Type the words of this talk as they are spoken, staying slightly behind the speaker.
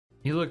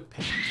You look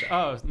pissed.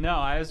 Oh, no,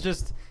 I'm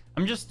just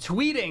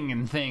tweeting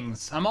and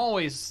things. I'm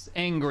always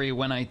angry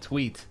when I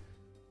tweet.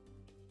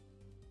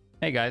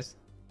 Hey, guys.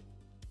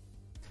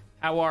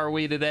 How are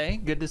we today?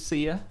 Good to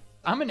see you.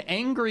 I'm an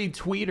angry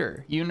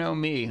tweeter. You know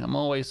me. I'm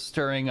always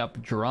stirring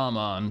up drama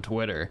on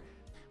Twitter.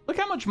 Look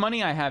how much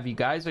money I have, you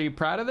guys. Are you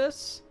proud of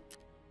this?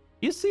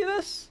 You see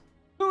this?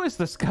 Who is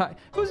this guy?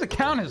 Whose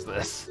account is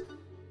this?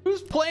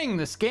 Who's playing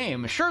this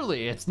game?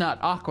 Surely it's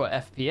not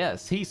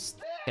AquaFPS. He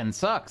f***ing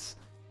sucks,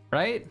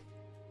 right?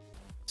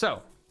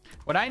 So,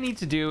 what I need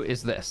to do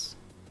is this.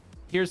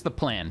 Here's the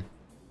plan.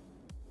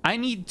 I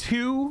need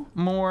 2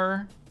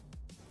 more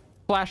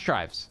flash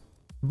drives,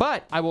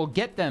 but I will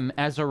get them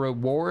as a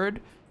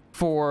reward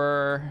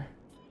for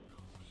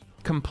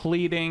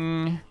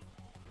completing...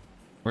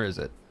 Where is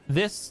it?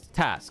 This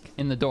task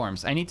in the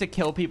dorms. I need to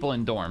kill people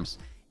in dorms.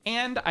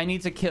 And I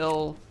need to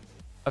kill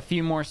a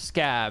few more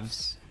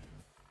scavs.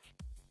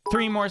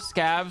 3 more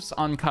scavs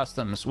on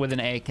customs with an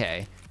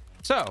AK.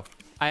 So,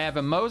 I have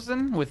a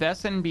Mosin with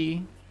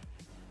SNB.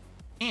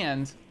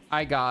 And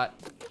I got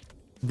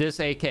this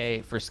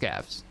AK for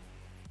scavs.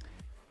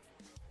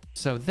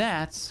 So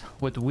that's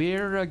what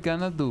we're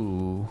gonna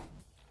do.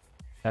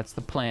 That's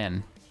the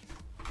plan.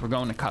 We're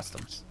going to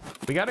customs.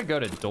 We gotta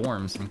go to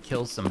dorms and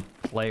kill some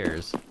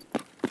players.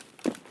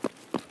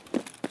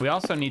 We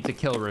also need to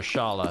kill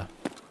Rashala.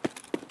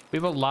 We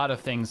have a lot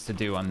of things to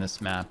do on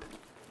this map.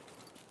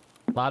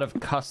 A lot of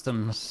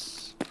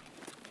customs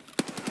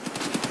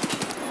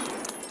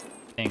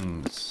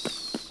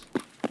things.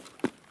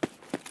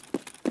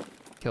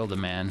 Killed a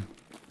man.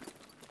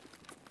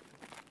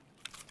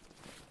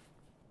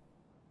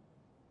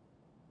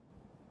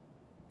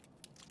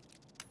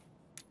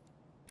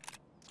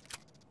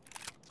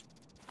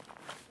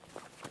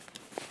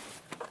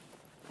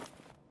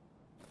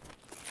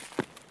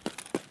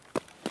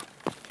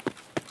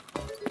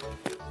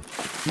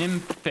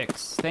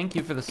 Nymphix, thank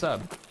you for the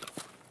sub.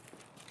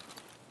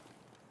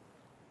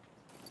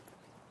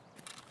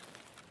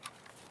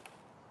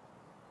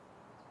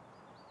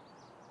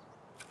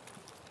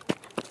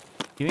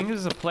 You think this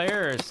is a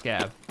player or a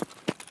scav?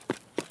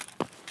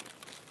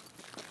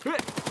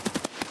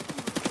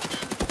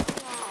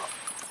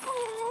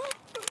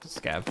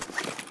 Scav.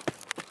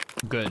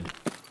 Good.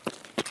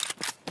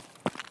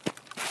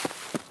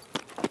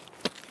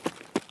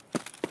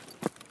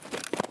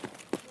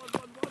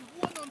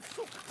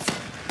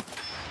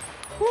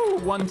 Woo,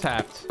 1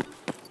 tapped.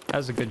 That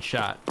was a good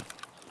shot.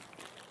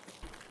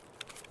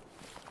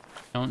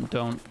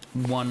 Don't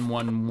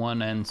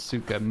 111 and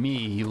Suka me,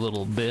 you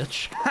little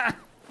bitch.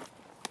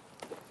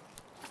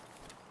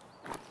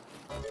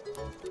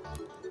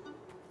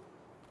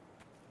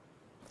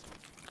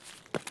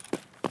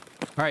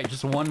 All right,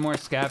 just 1 more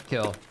scav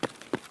kill.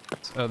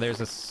 Oh,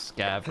 there's a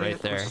scav right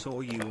there.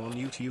 Saw you on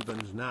YouTube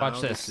and now watch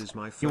this. Is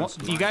my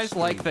You guys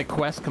like the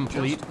quest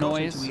complete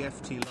noise?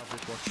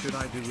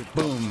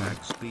 Boom.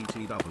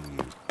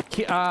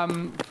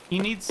 You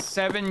need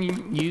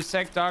 7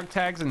 USEC dog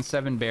tags and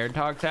 7 bear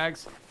dog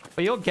tags,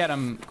 but you'll get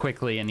them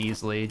quickly and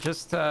easily.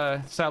 Just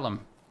sell them.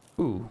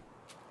 Ooh,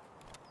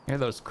 here are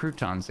those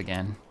croutons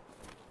again.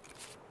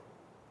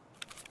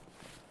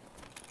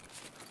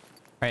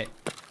 All right,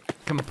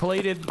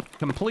 completed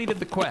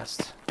the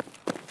quest.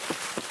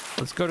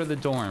 Let's go to the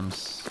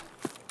dorms.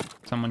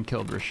 Someone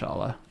killed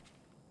Rashala.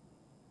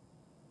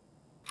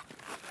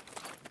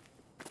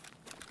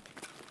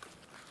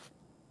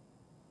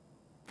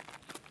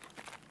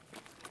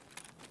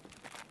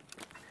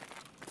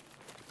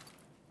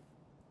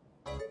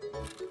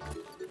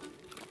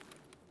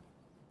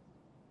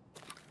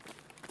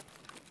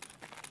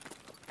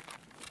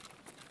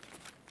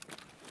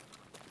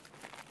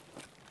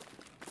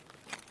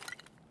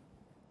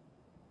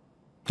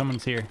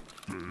 Someone's here.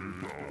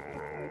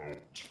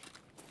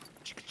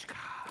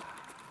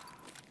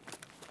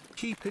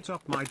 Keep it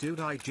up, my dude.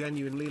 I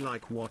genuinely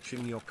like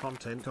watching your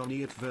content on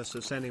it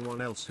versus anyone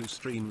else who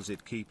streams.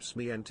 It keeps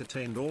me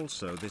entertained.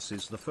 Also, this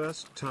is the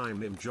first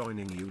time I'm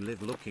joining you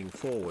live. Looking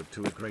forward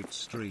to a great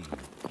stream.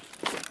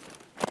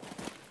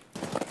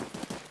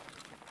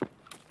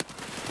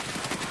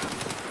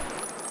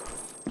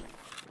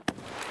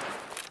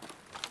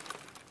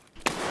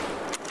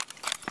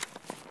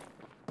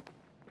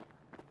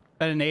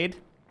 That an aid?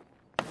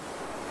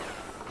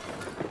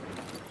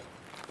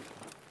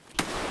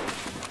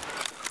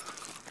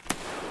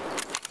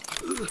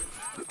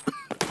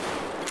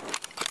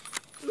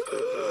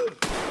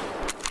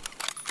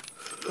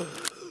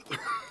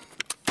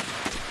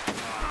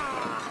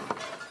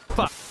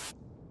 Fuck.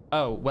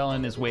 Oh,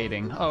 Welyn is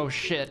waiting. Oh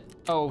shit.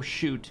 Oh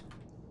shoot.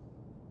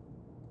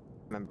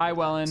 Hi,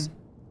 Welyn.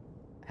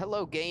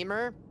 Hello,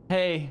 gamer.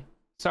 Hey,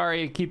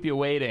 sorry to keep you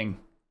waiting.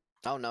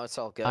 Oh no, it's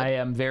all good. I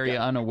am very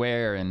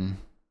unaware and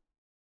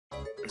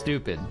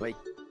stupid. Wait,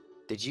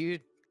 did you?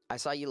 I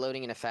saw you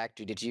loading in a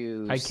factory. Did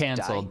you? I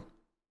canceled. Die?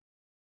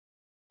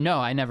 No,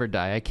 I never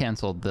die. I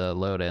canceled the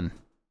load in.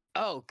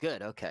 Oh,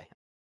 good. Okay.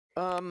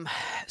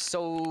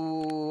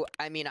 So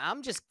I mean,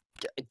 I'm just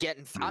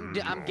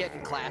I'm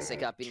getting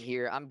classic up in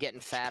here. I'm getting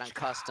fat on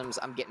customs.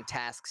 I'm getting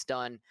tasks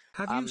done.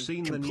 Have I'm you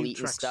seen the new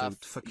completing stuff.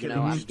 tracksuit for You know,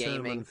 killing I'm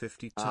Sterman gaming.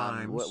 50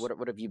 times?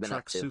 What have you been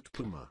up to? Tracksuit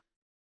Puma.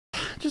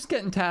 Just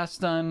getting tasks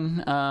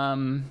done.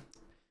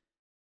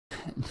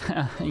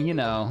 You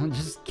know,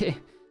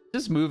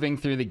 just moving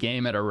through the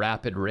game at a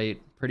rapid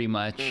rate, pretty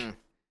much.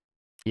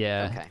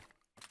 Yeah. Okay.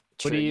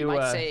 What do you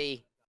might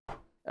say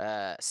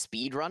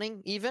speed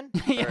running even?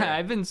 Yeah,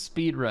 I've been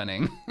speed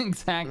running.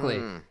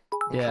 Exactly.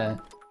 Yeah.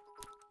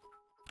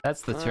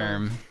 That's the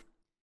term.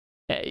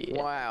 Hey,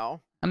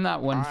 wow. I'm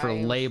not one for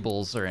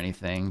labels or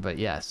anything, but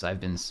yes, I've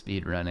been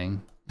speed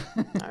running.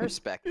 I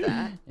respect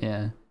that.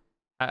 Yeah.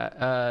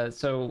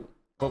 So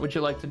what would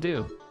you like to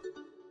do?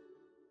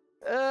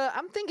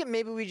 I'm thinking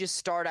maybe we just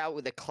start out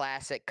with the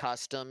classic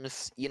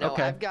customs. You know,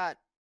 Okay.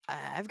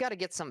 I've got to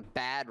get some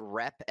bad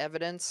rep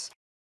evidence.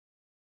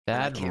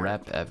 Bad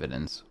rep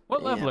evidence.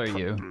 What level are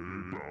you?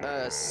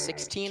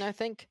 16, I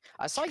think.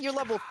 I saw you're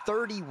level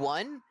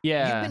 31.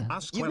 Yeah.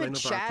 You've been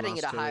chatting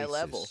at a high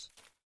level.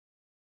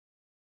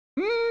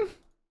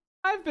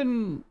 I've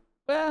been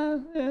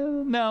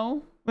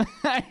no.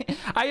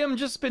 I am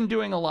just been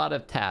doing a lot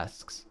of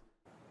tasks.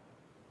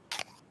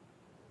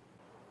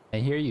 I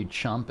hear you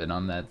chomping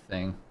on that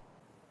thing.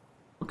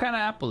 What kind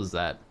of apple is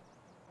that?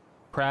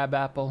 Crab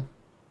apple?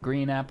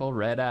 Green apple?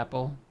 Red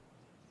apple?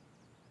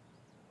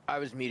 I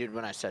was muted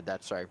when I said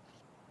that, sorry.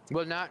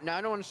 Well, now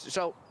I don't understand.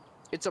 So,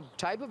 it's a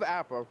type of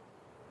apple,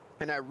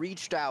 and I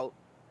reached out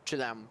to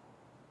them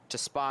to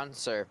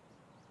sponsor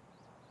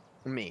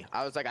me.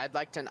 I was like, I'd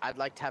like to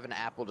have an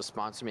apple to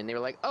sponsor me, and they were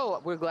like,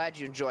 oh, we're glad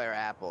you enjoy our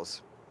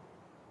apples.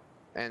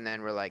 And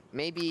then we're like,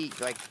 maybe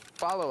like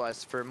follow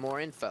us for more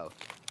info.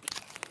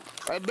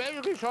 They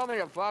basically told me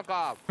to fuck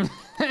off.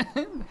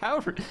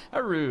 How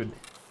rude.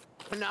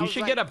 You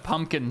should get a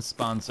pumpkin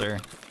sponsor.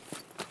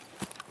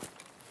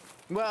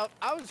 Well,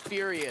 I was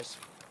furious.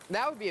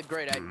 That would be a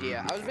great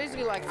idea. I was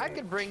basically like, I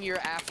could bring your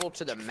apple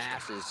to the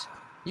masses.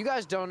 You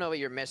guys don't know what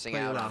you're missing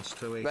out on.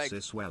 Like,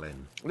 Welyn.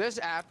 this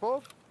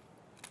apple,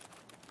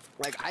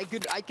 like I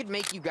could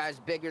make you guys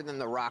bigger than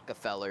the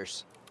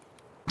Rockefellers.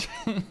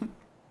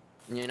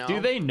 You know? Do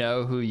they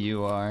know who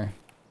you are?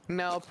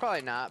 No,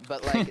 probably not.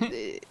 But like,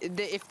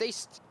 if they,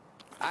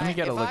 let me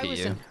get a look at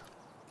you.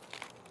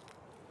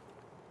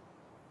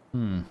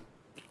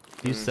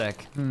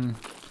 USEC.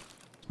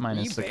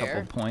 Minus a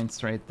couple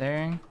points right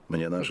there.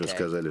 Мне наши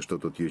сказали, что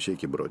тут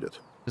ячейки бродят.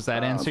 Does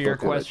that answer your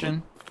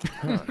question?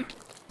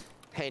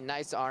 Hey,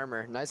 nice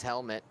armor, nice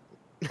helmet.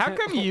 How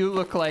come you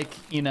look like,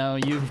 you know,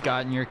 you've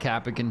gotten your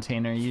Kappa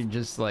container, you're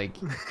just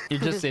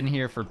in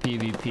here for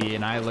PvP,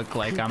 and I look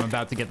like I'm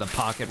about to get the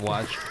pocket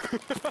watch.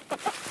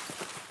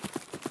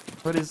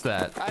 What is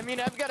that? I mean,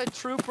 I've got a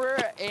trooper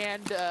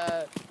and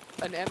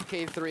an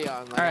MK3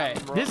 on. Like,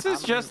 alright, this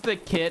is just the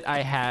kit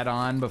I had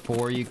on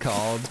before you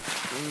called.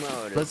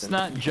 No, it Let's isn't.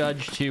 not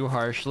judge too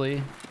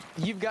harshly.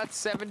 You've got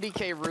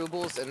 70k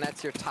rubles, and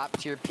that's your top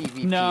tier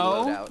PvP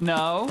No,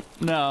 loadout.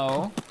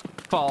 no.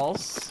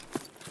 False.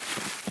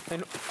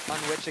 And on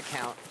which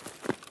account?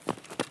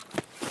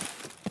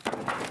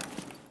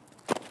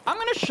 I'm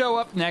gonna show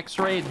up next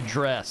raid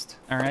dressed,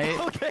 alright?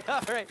 Okay,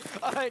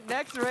 alright,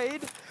 next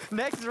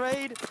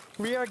raid,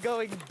 we are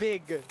going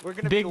big. We're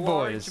gonna Big be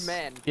boys. large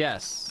men.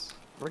 Yes.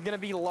 We're gonna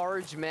be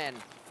large men.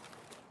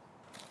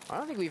 I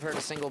don't think we've heard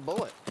a single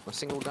bullet, a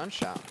single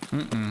gunshot.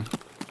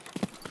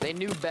 They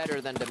knew better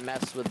than to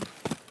mess with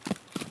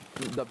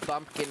the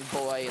bumpkin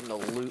boy and the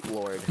loot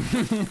lord.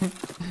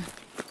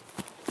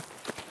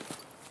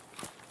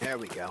 There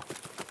we go.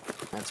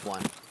 That's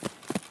one.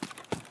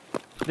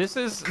 This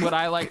is what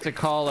I like to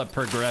call a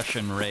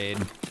progression raid.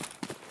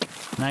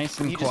 Nice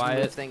and you quiet.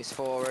 Just move things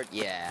forward,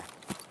 yeah.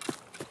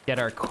 Get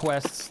our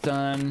quests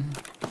done.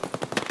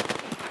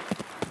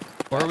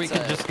 Or we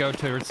could just go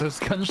towards this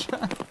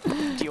gunshot.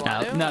 Do you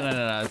want to?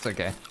 No, it's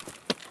okay.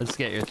 Let's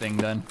get your thing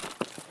done.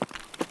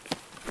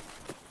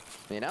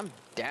 I mean, I'm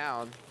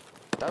down.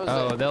 That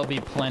was there'll be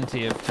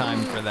plenty of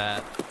time for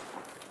that.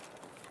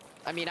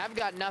 I mean, I've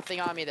got nothing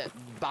on me that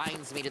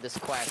binds me to this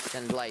quest,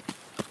 and like,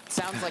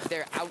 sounds like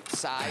they're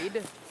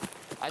outside.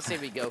 I say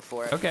we go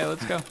for it. Okay,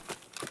 let's go.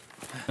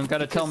 Don't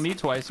gotta tell me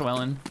twice,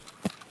 Welyn.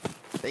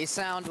 They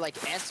sound like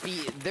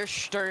they're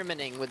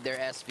Sturmaning with their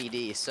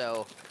SVD,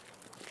 so.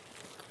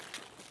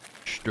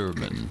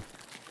 Sturman.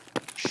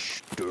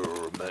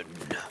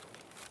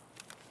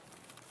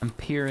 I'm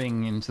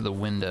peering into the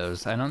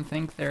windows. I don't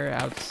think they're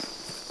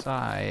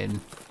outside.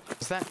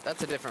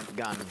 That's a different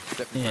gun.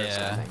 Different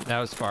person, I think. That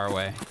was far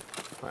away.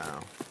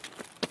 Wow.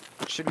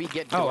 Should we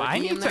get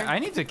dorky I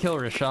need to kill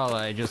Rashala,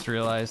 I just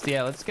realized.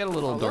 Yeah, let's get a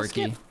little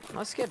dorky.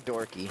 Let's get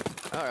dorky.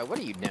 Alright, what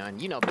are you doing?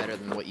 You know better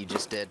than what you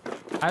just did.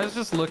 I was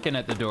just looking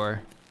at the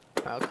door.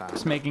 Okay.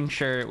 Just making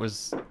sure it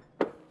was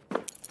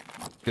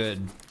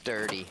good.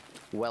 Dirty.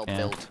 Well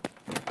built.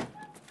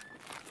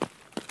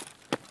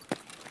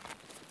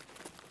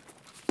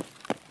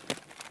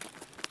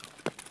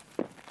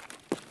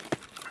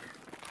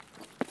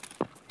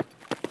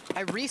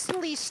 I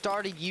recently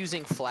started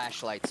using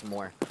flashlights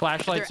more.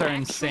 Flashlights are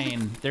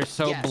insane. They're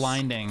so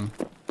blinding.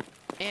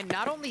 And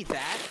not only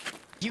that,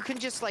 you can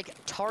just like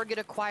target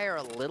acquire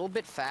a little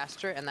bit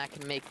faster, and that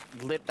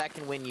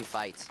can win you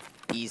fights.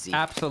 Easy.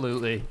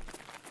 Absolutely.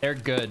 They're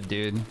good,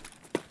 dude.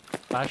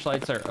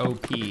 Flashlights are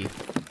OP.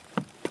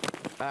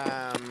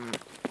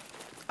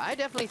 I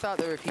definitely thought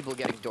there were people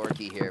getting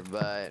dorky here,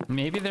 but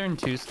Maybe they're in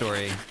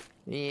 2-story.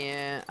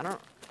 yeah, I don't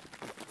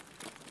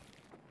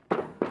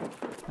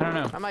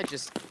know. I might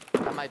just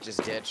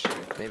ditch.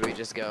 Maybe we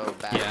just go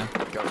back. Yeah.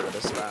 Go to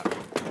the spot.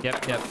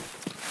 Yep.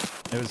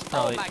 It was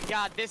probably... Oh my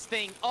god, this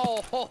thing.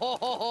 Oh, ho, ho,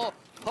 ho, ho.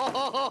 Ho,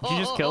 ho, ho, Did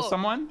you just kill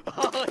someone?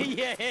 Oh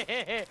yeah.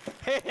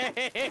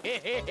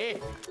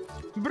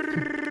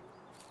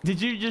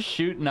 Did you just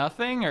shoot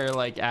nothing or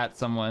like at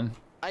someone?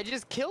 I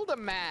just killed a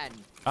man.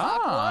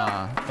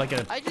 Ah, Aqua. like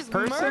a I just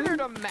person? murdered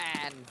a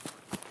man.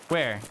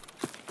 Where?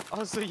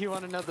 Oh, so you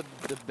want to know the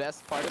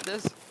best part of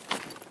this?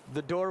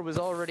 The door was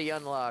already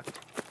unlocked.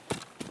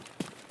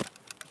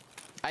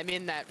 I'm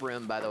in that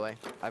room, by the way.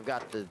 I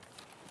got the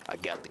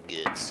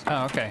goods.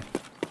 Oh, okay.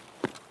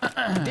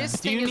 This Do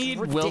thing you is need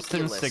ridiculous.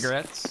 Wilson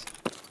cigarettes?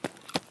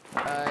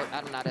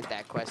 I'm not at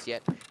that quest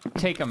yet.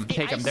 Take them.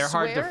 I They're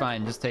hard to swear-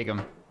 find. Just take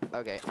them.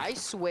 Okay, I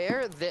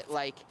swear that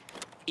like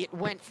it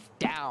went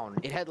down.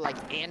 It had like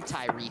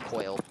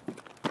anti-recoil.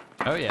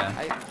 Oh yeah.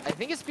 I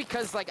think it's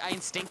because like I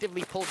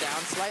instinctively pulled down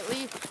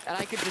slightly, and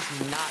I could just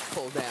not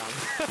pull down.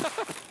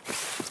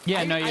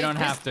 Yeah. No, you don't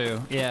have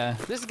to. Yeah.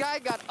 This guy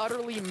got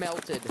utterly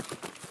melted.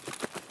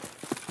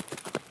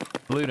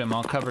 Loot him.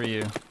 I'll cover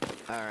you.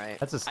 All right.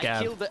 That's a I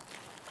scab. killed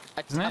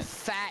Isn't a it?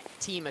 fat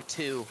team of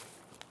 2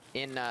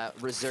 in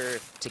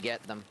reserve to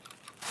get them.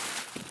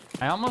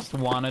 I almost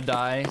want to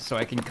die so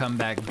I can come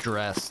back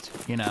dressed.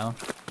 You know.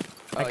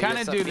 I Oh, kind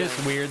you of have do some this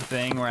feeling. weird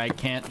thing where I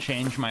can't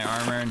change my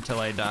armor until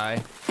I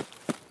die.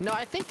 No,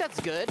 I think that's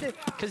good,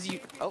 cause you.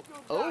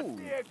 Oh.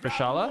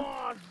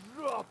 Rashala?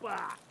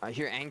 I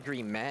hear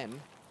angry men.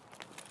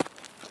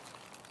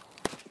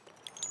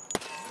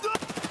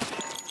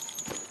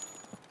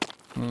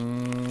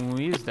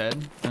 He's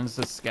dead. And it's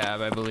a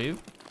scab, I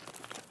believe.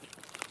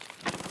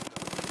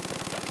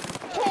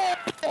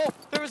 Oh,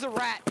 there was a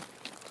rat.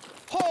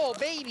 Oh,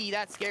 baby,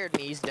 that scared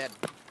me. He's dead.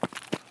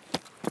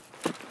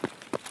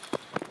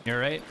 You're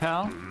right,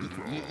 pal?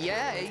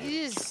 Yeah,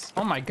 he is.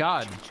 Oh my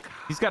god.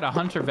 He's got a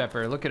hunter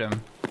vepper. Look at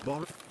him.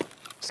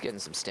 Just getting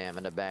some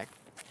stamina back.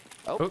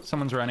 Oh,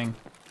 someone's running.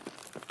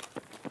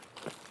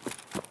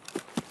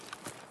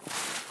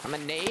 I'm a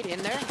nade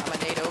in there. I'm a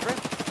nade over.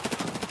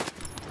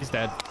 He's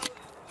dead.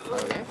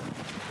 Okay.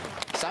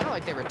 Sounded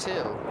like there were 2.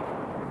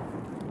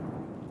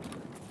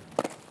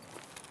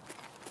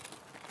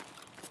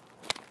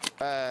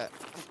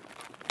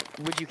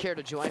 Would you care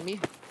to join me?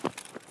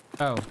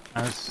 Oh,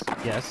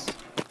 yes.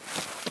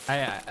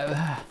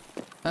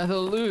 The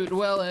loot,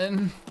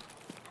 Welyn.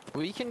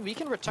 We can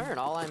return.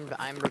 All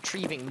I'm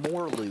retrieving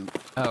more loot.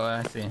 Oh,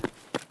 I see.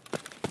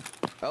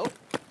 Oh,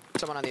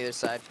 someone on the other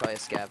side, probably a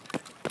scab.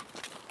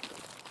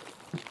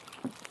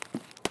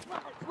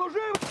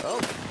 Oh.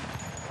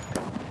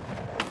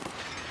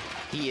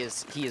 He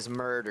is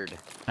murdered.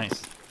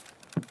 Nice.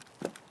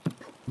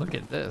 Look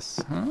at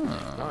this. Huh.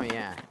 Oh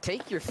yeah.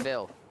 Take your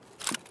fill.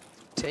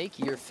 Take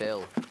your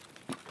fill.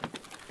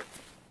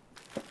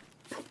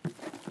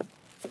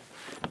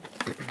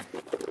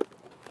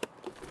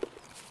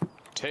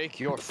 Take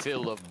your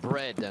fill of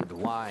bread and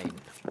wine.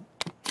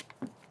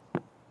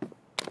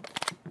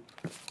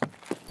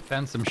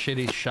 Found some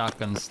shitty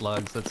shotgun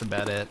slugs. That's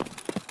about it.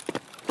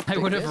 I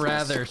would have business.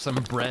 rather some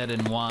bread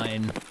and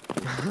wine.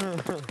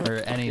 Or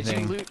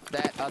anything. Did you loot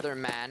that other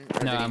man?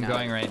 Or No, did he I'm not?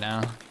 going right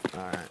now.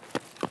 Alright.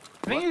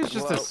 I think he was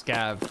just a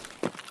scab.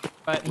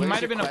 But he Where's might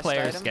have your been a quest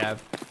player item? scab.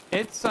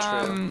 It's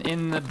True.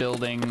 in the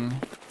building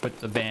with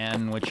the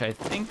van, which I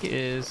think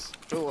is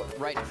Oh,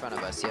 right in front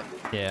of us, yep.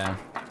 yeah.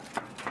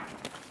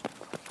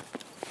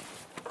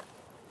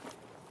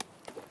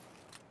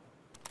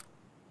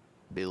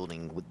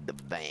 Building with the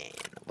van.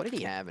 What did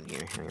he have in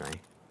here, anyway?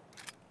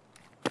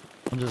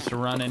 I'll just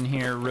run in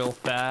here real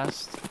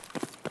fast.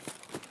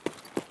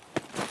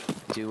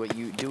 Do what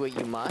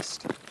you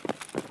must.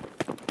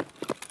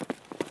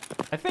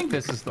 I think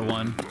this is the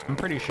one. I'm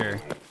pretty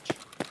sure.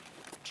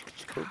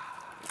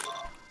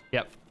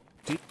 Yep.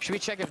 Should we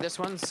check if this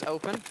one's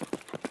open?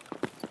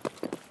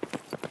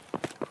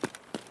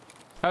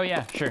 Oh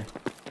yeah, sure.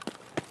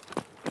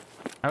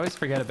 I always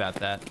forget about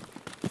that.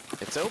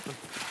 It's open.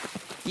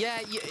 Yeah,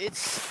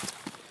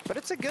 but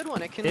it's a good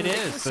one. It can, It it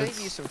is, can save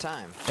it's- you some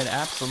time. It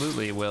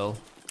absolutely will.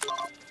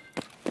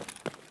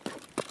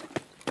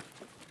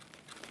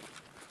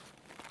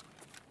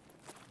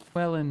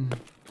 Welyn.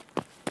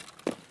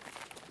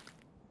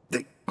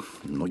 Дай,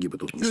 ноги бы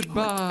тут не сломать.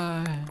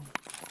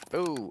 Goodbye.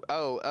 Ooh,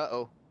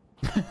 uh-oh.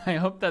 I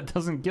hope that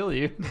doesn't kill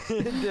you.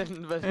 It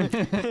didn't, but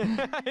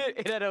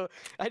it had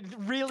I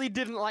really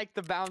didn't like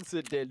the bounce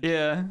it did.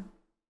 Yeah.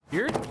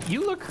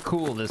 You look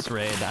cool this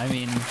raid. I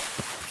mean,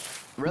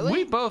 Really?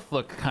 we both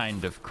look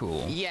kind of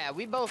cool. Yeah,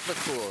 we both look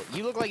cool.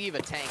 You look like you have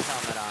a tank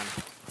helmet on.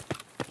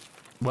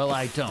 Well,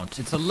 I don't.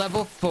 It's a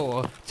level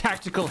 4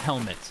 tactical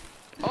helmet.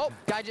 Oh,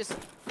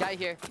 guy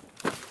here.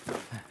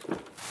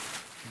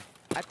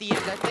 At the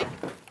end, I think.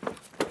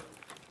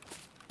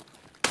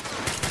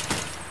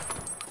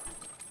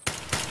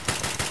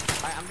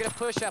 Alright, I'm gonna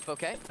push up,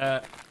 okay?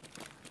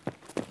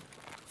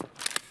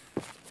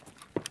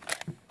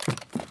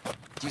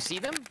 Do you see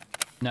them?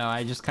 No,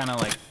 I just kind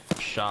of like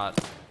shot.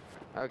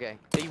 Okay.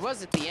 He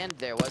was at the end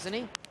there, wasn't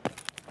he?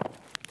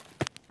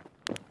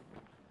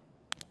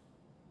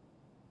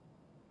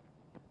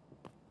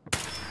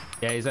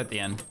 Yeah, he's at the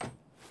end.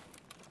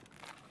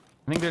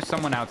 I think there's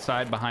someone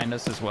outside behind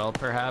us as well,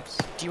 perhaps.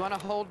 Do you want to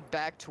hold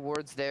back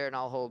towards there and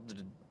I'll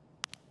hold...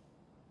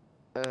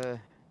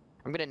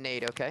 I'm gonna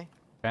nade, okay?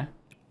 Okay.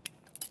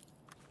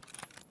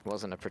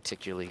 Wasn't a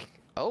particularly...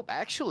 Oh,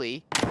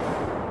 actually,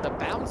 the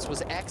bounce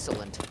was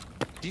excellent.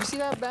 Do you see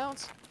that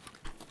bounce?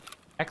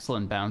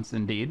 Excellent bounce,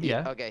 indeed.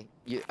 Yeah. Okay.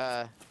 You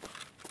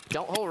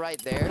don't hold right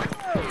there.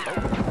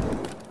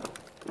 Oh.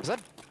 Was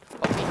that?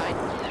 Oh, behind.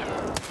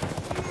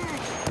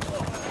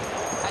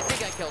 I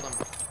think I killed him.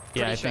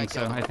 Yeah, Pretty I sure think so.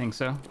 killed him. I think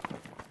so.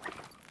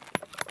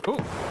 Ooh.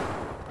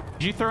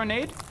 Did you throw a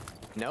nade?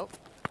 Nope.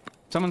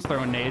 Someone's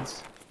throwing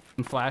nades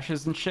and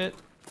flashes and shit.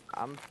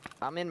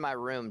 I'm in my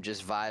room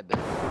just vibing.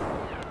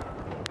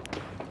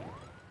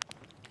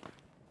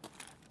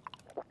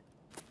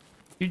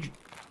 You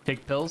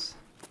take pills?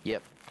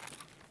 Yep.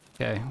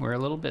 Okay, we're a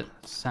little bit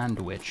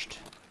sandwiched.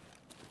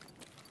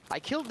 I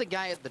killed the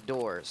guy at the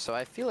door, so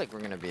I feel like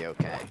we're gonna be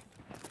okay.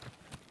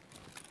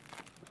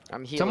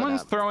 I'm healing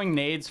Someone's up. throwing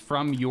nades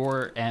from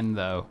your end,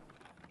 though.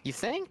 You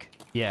think?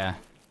 Yeah.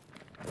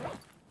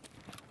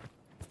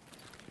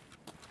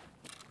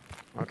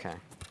 Okay.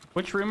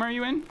 Which room are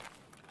you in?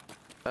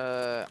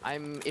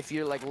 if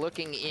you're like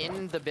looking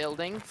in the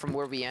building from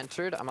where we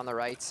entered, I'm on the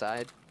right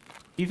side.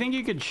 Do you think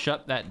you could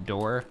shut that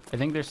door? I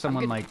think there's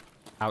someone gonna- like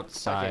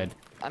outside. Okay,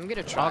 I'm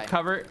gonna try. I'll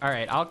cover. All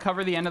right, I'll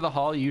cover the end of the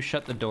hall. You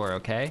shut the door,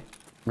 okay?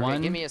 Okay,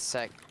 give me a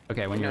sec.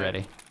 Okay, when you're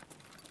ready.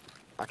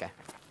 Okay.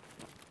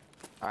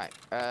 All right.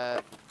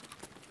 All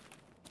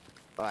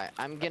right.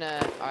 I'm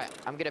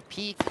gonna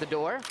peek the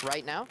door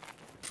right now.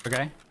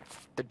 Okay.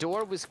 The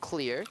door was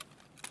clear.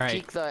 All right.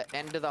 Peek the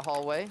end of the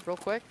hallway real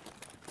quick.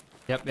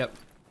 Yep. Yep.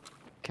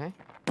 Okay.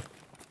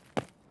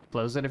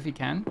 Close it if you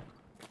can.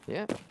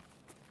 Yeah.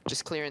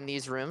 Just clearing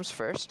these rooms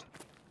first.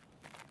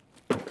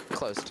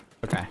 Closed.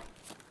 Okay.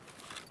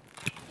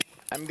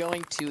 I'm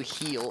going to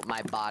heal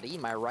my body.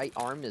 My right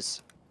arm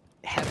is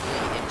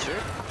heavily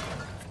injured.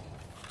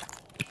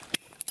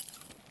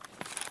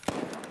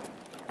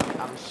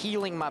 I'm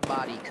healing my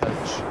body,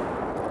 coach.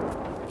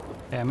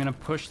 Okay, I'm gonna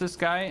push this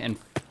guy and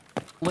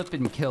flip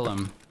and kill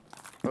him.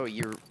 Oh,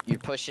 you're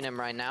pushing him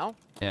right now?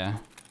 Yeah.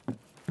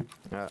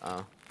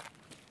 Uh-oh.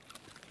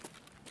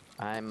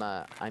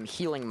 I'm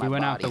healing my He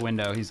went body. out the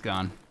window. He's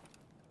gone.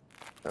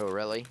 Oh,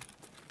 really?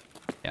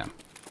 Yeah.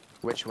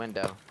 Which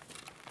window?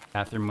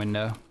 Bathroom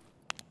window.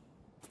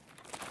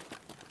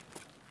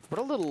 What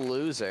a little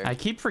loser. I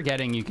keep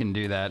forgetting you can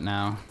do that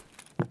now.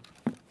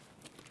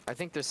 I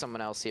think there's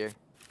someone else here.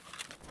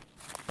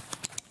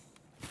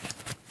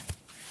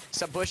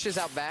 Some bushes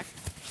out back.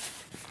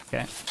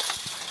 Okay.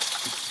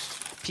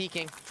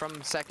 Peeking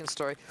from second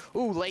story.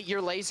 Ooh,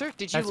 your laser?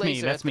 Did you That's me.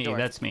 laser That's at the me. door?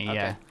 That's me. Okay.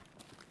 Yeah.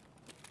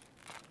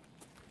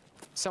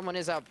 Someone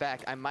is out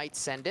back. I might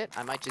send it.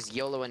 I might just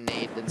YOLO a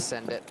nade and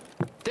send it.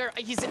 There,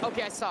 he's,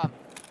 okay, I saw him.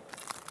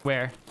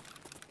 Where?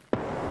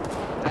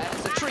 That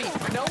is a tree.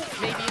 No,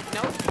 maybe,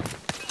 no.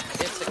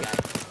 It's the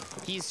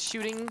guy. He's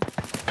shooting.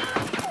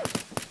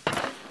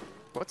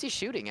 What's he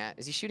shooting at?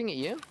 Is he shooting at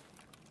you?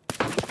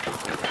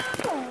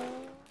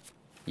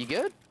 You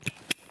good?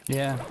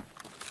 Yeah.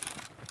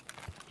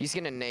 He's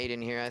gonna nade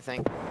in here, I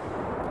think.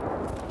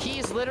 He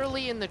is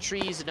literally in the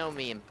trees, no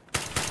meme.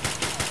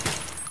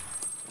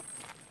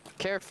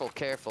 Careful,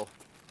 careful.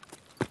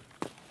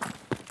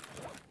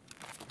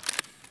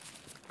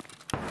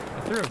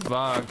 I threw a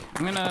bug.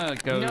 I'm gonna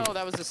go. No,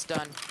 that was a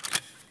stun.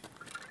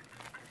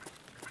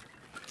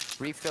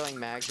 Refilling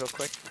mags real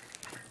quick.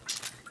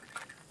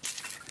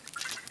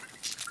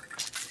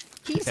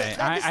 He's Okay,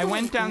 I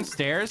went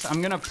downstairs.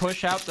 I'm gonna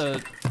push out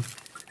the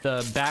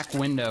back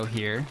window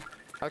here.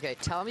 Okay,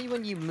 tell me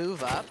when you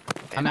move up.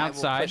 I'm and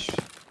outside.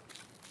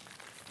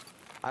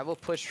 I will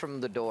push from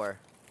the door.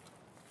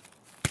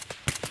 Is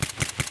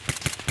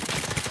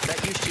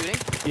that you shooting?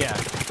 Yeah.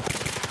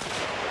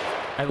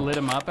 I lit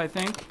him up, I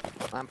think.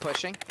 I'm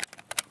pushing.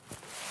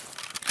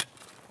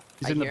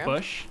 He's I in the hear him.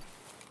 bush.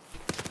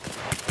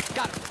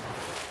 Got him.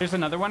 There's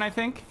another one, I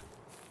think.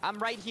 I'm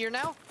right here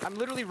now. I'm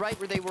literally right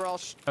where they were all.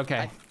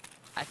 Okay.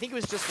 I think it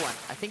was just one.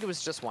 I think it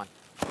was just one.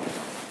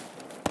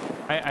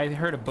 I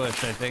heard a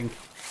bush, I think.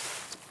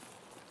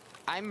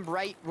 I'm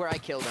right where I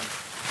killed him.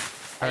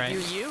 All I right. hear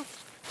you.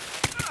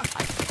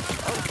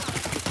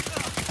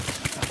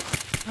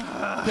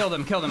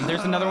 Killed him.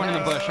 There's another one in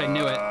the bush. I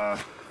knew it.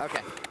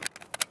 Okay.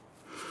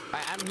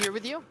 I'm here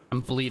with you.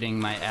 I'm bleeding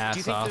my ass Do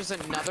you think off. there's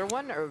another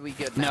one, or are we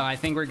good now? No, I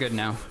think we're good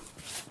now.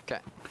 Okay.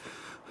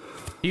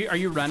 Are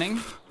you running?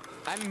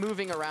 I'm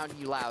moving around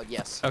you loud,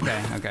 yes.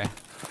 Okay.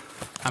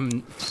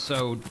 I'm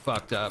so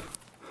fucked up.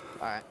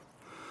 All right.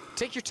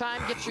 Take your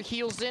time, get your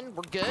heals in.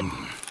 We're good.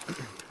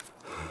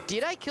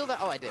 Did I kill that?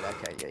 Oh, I did.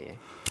 Okay, yeah.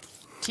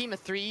 Team of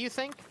 3, you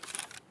think?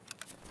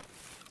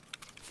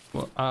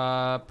 Well,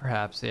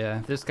 perhaps,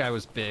 yeah. This guy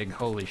was big.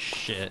 Holy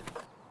shit.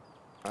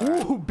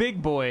 Ooh, big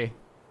boy.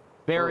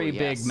 Very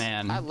big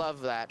man. I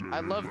love that. I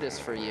love this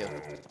for you.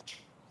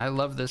 I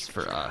love this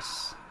for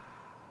us.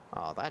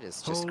 Oh, that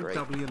is just great.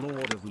 W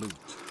Lord of Loot.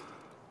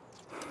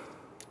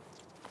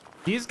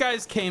 These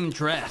guys came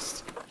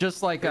dressed,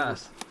 just like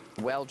us.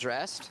 Well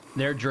dressed.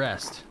 They're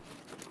dressed.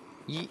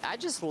 I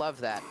just love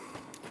that.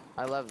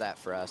 I love that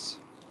for us.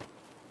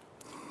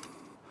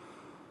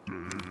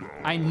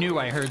 I knew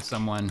I heard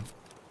someone.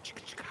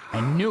 I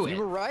knew it. You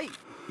were right.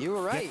 You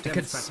were right. I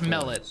could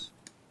smell it.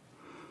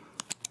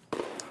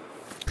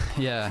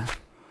 Yeah.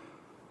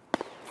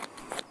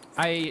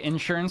 I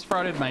insurance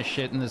frauded my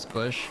shit in this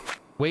bush.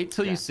 Wait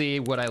till you see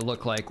what I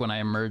look like when I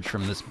emerge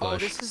from this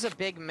bush. Oh, this is a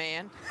big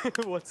man.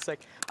 1 sec.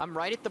 I'm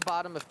right at the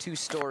bottom of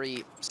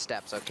 2-story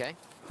steps, okay?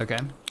 Okay.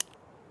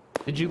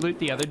 Did you loot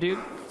the other dude?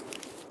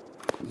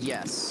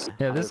 Yes.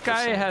 Yeah, this 100%.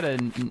 guy had a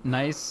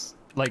nice,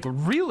 like,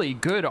 really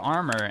good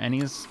armor, and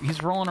he's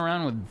rolling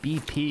around with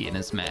BP in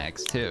his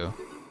mags, too.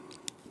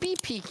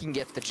 BP can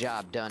get the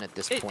job done at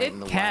this point in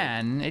the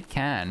It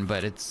can,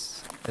 but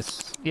it's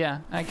yeah,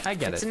 I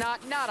get it. It's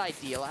not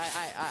ideal.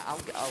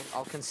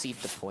 I'll concede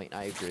the point.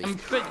 I agree.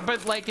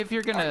 But like, if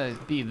you're gonna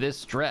be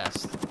this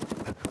dressed.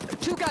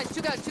 Two guys.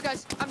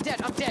 I'm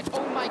dead.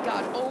 Oh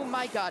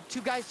my god.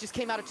 2 guys just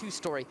came out of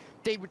 2-story.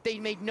 They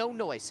made no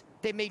noise.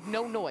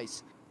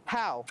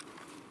 How?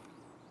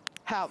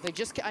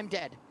 I'm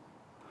dead.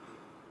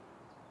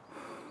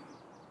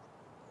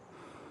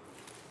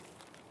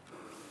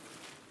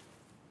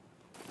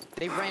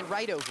 They ran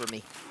right over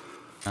me.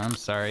 I'm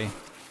sorry.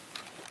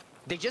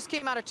 They just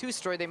came out of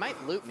 2-story. They might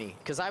loot me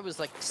because I was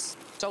like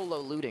solo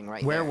looting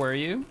right Where there. were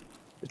you?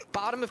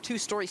 Bottom of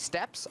 2-story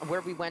steps where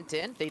we went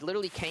in. They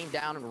literally came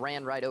down and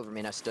ran right over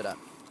me, and I stood up.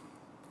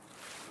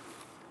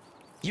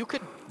 You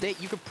could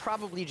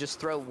probably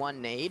just throw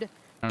 1 nade.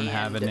 I don't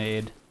have a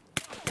nade.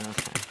 Okay.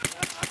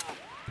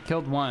 I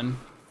killed one.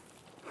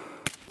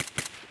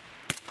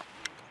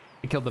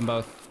 I killed them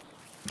both.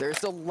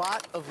 There's a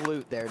lot of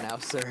loot there now,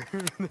 sir.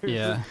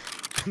 Yeah.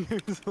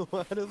 There's a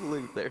lot of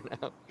loot there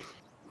now.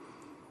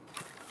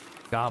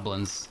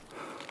 Goblins.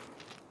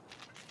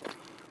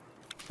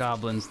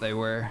 Goblins they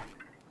were.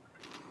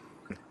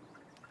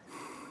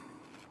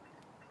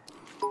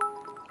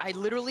 I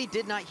literally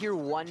did not hear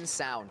 1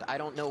 sound. I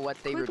don't know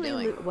what they were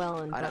doing. Loot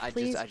Welyn, but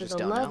please, I for just the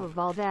don't love know. of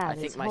all that, I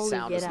think my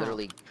sound is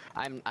literally.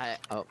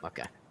 Oh,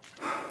 okay.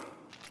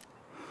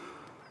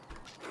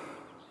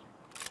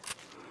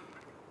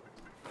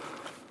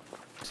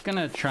 Just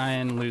gonna try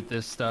and loot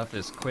this stuff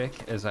as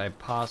quick as I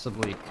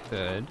possibly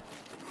could.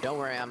 Don't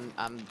worry,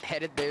 I'm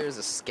headed there as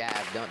a scab.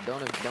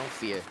 Don't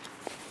fear.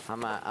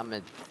 I'm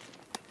a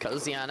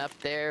cozy on up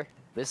there.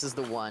 This is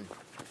the one.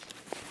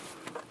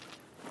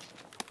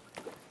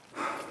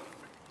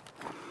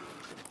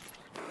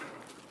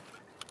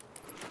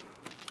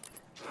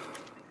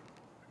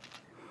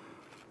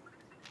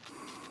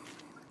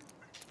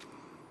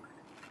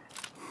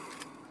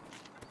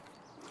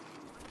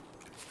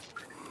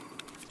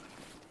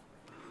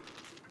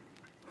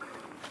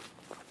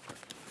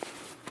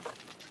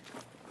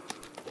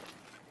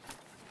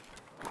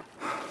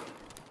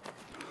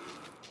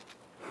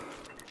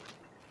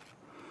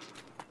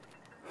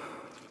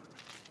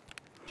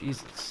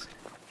 Jesus.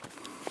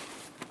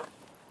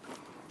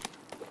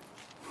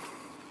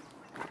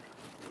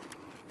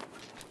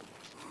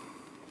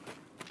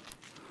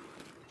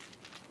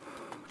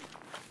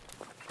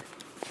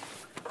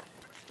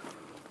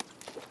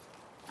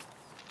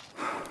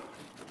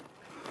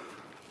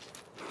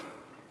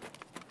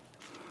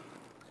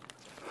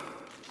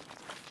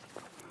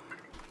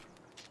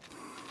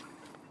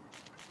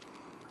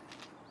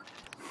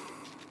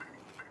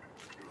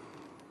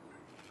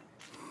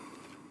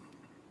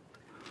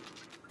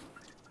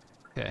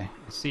 Okay,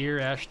 I see your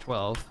Ash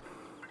 12.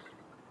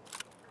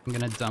 I'm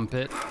gonna dump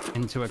it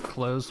into a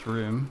closed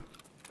room.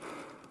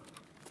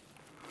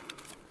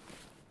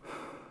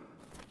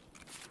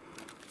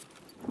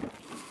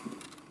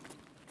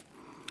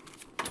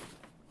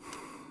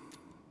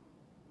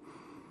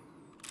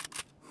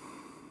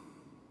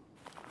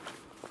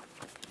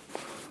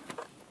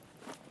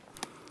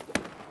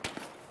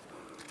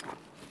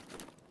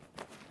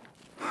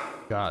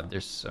 God,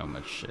 there's so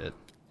much shit.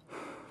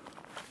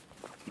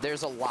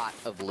 There's a lot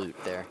of loot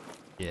there.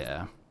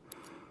 Yeah.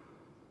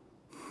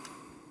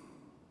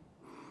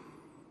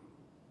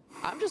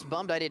 I'm just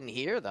bummed I didn't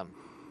hear them.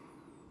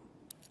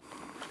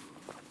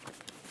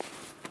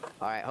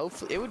 Alright,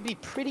 hopefully it would be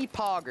pretty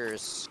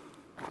poggers.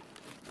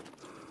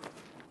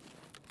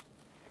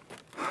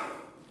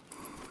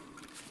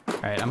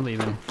 Alright, I'm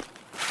leaving.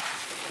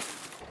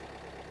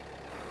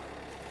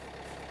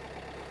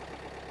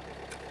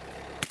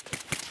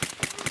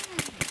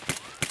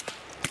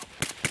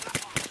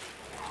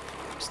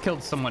 Just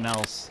killed someone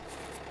else.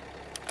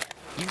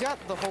 You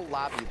got the whole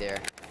lobby there.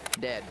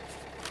 Dead.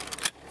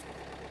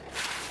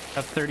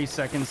 Got 30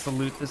 seconds to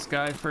loot this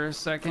guy for a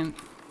second.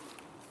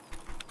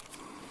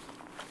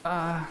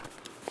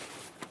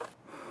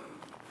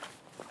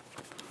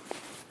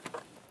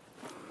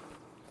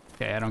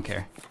 Okay, I don't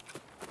care.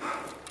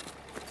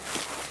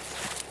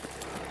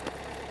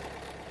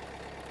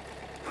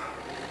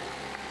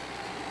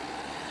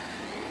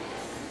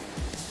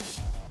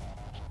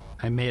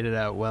 I made it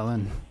out,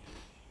 Welyn.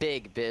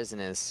 Big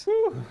business.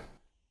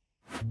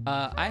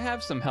 I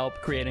have some help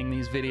creating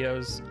these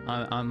videos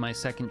on my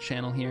second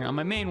channel here. On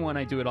my main one,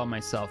 I do it all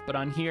myself, but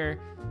on here,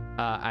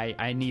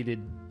 I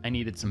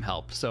needed some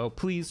help. So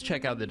please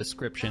check out the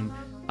description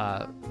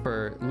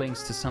for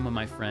links to some of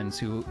my friends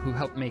who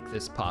helped make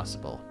this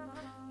possible.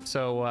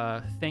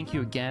 So thank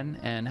you again,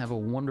 and have a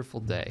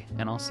wonderful day,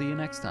 and I'll see you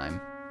next time.